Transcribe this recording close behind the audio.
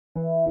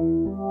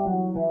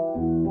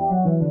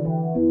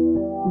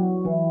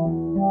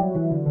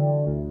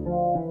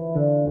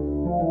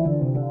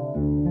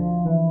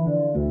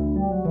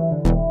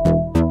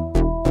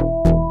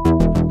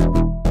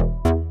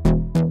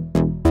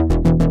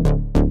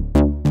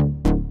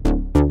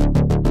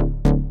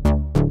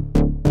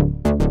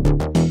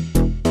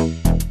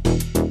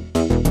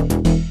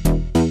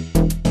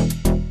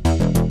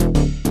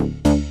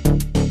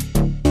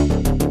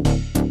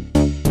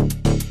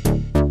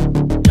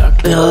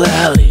Little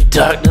alley,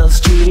 dark little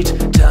street,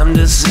 time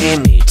to see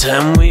me,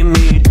 time we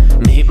meet.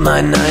 Meet my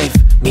knife,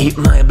 meet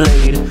my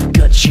blade,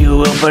 cut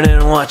you open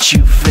and watch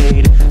you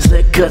fade.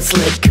 Slit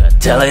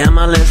cut, tally on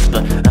my list,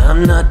 but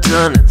I'm not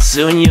done and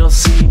soon you'll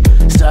see.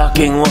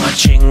 Stalking,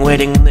 watching,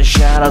 waiting in the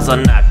shadows, I'll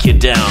knock you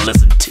down,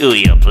 listen to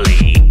your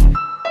plea.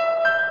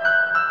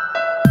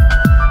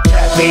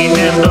 Jack be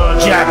nimble,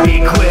 Jack be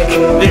quick,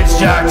 this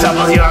jack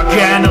topples your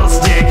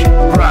candlestick.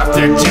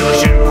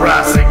 Prostitution,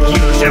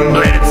 prosecution,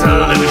 bladed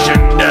solution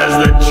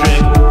does the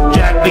trick.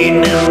 Jack be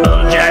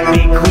nimble, Jack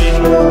be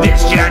quick,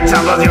 this jack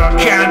topples your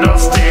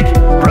candlestick.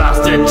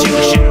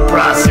 Prostitution,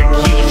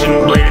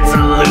 prosecution, bladed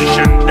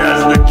solution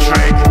does the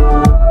trick.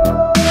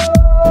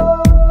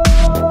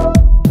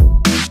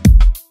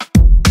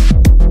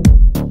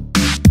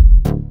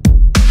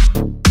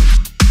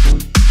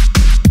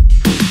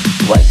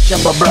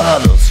 Whitechappel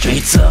brothels,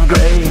 streets of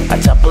grey. I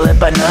topple it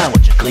by night,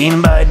 watch it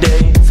clean by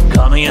day. Some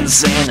call me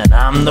insane and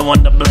I'm the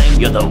one to blame.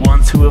 You're the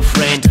ones who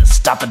refrain to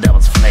stop the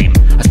devil's flame.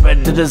 I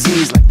spread the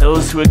disease like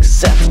those who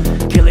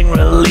accept. Killing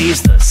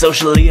release the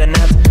socially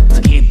inept.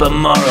 So keep a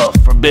moral,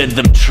 forbid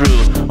them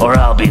true, or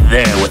I'll be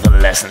there with a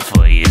lesson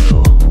for you.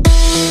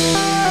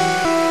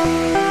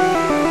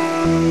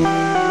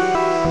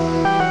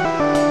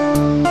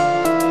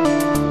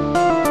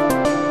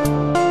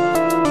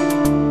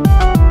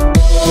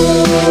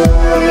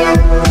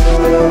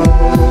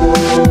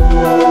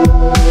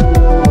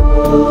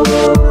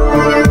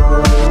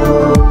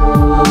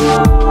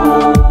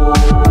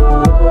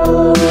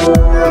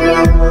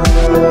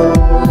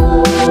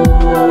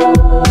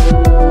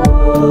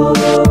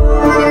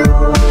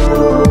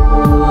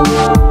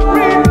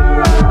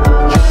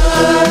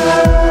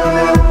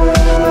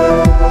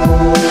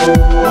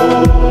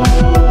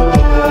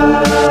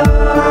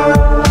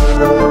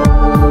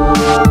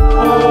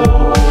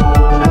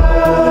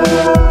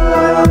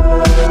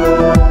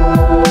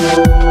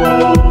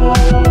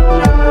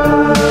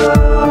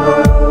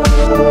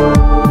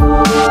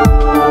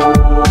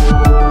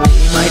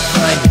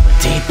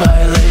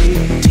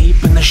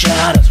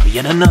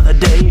 Yet another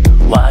day,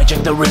 why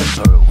check the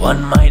Ripper?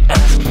 One might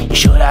ask, you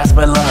should ask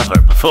my lover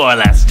before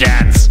last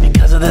dance.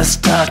 Because of this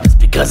darkness,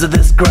 because of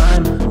this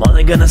grime, I'm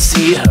only gonna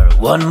see her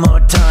one more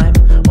time.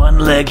 One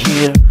leg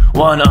here,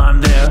 one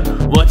arm there,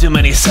 one too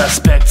many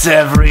suspects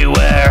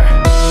everywhere.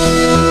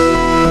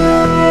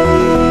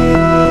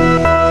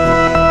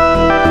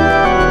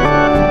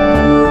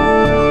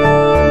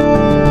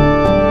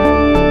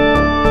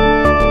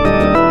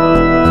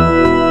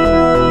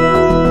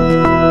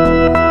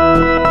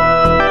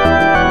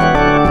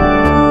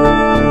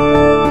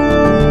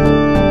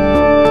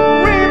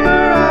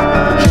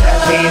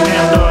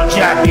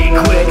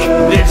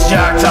 This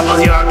jack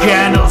topples your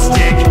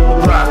candlestick.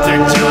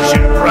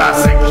 Prostitution,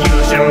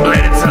 prosecution,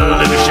 bladed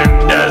solution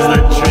does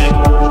the trick.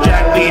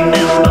 Jack be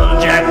nimble,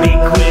 Jack be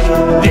quick,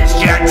 this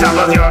jack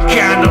topples your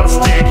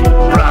candlestick.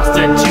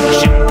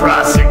 Prostitution,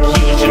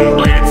 prosecution,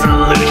 bladed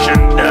solution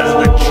does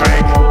the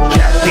trick.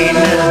 Jack be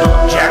nimble,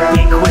 Jack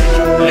be quick,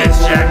 this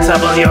jack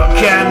topples your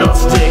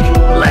candlestick.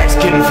 Life's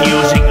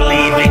confusing,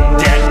 leaving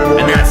dead,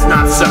 and that's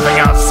not something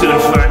I'll soon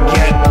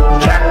forget.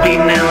 Jack be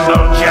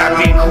nimble, Jack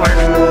be quick,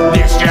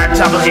 this jack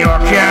topples your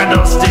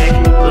candlestick.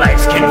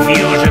 Life's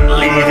confusion,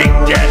 leaving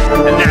dead,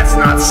 and that's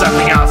not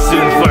something I'll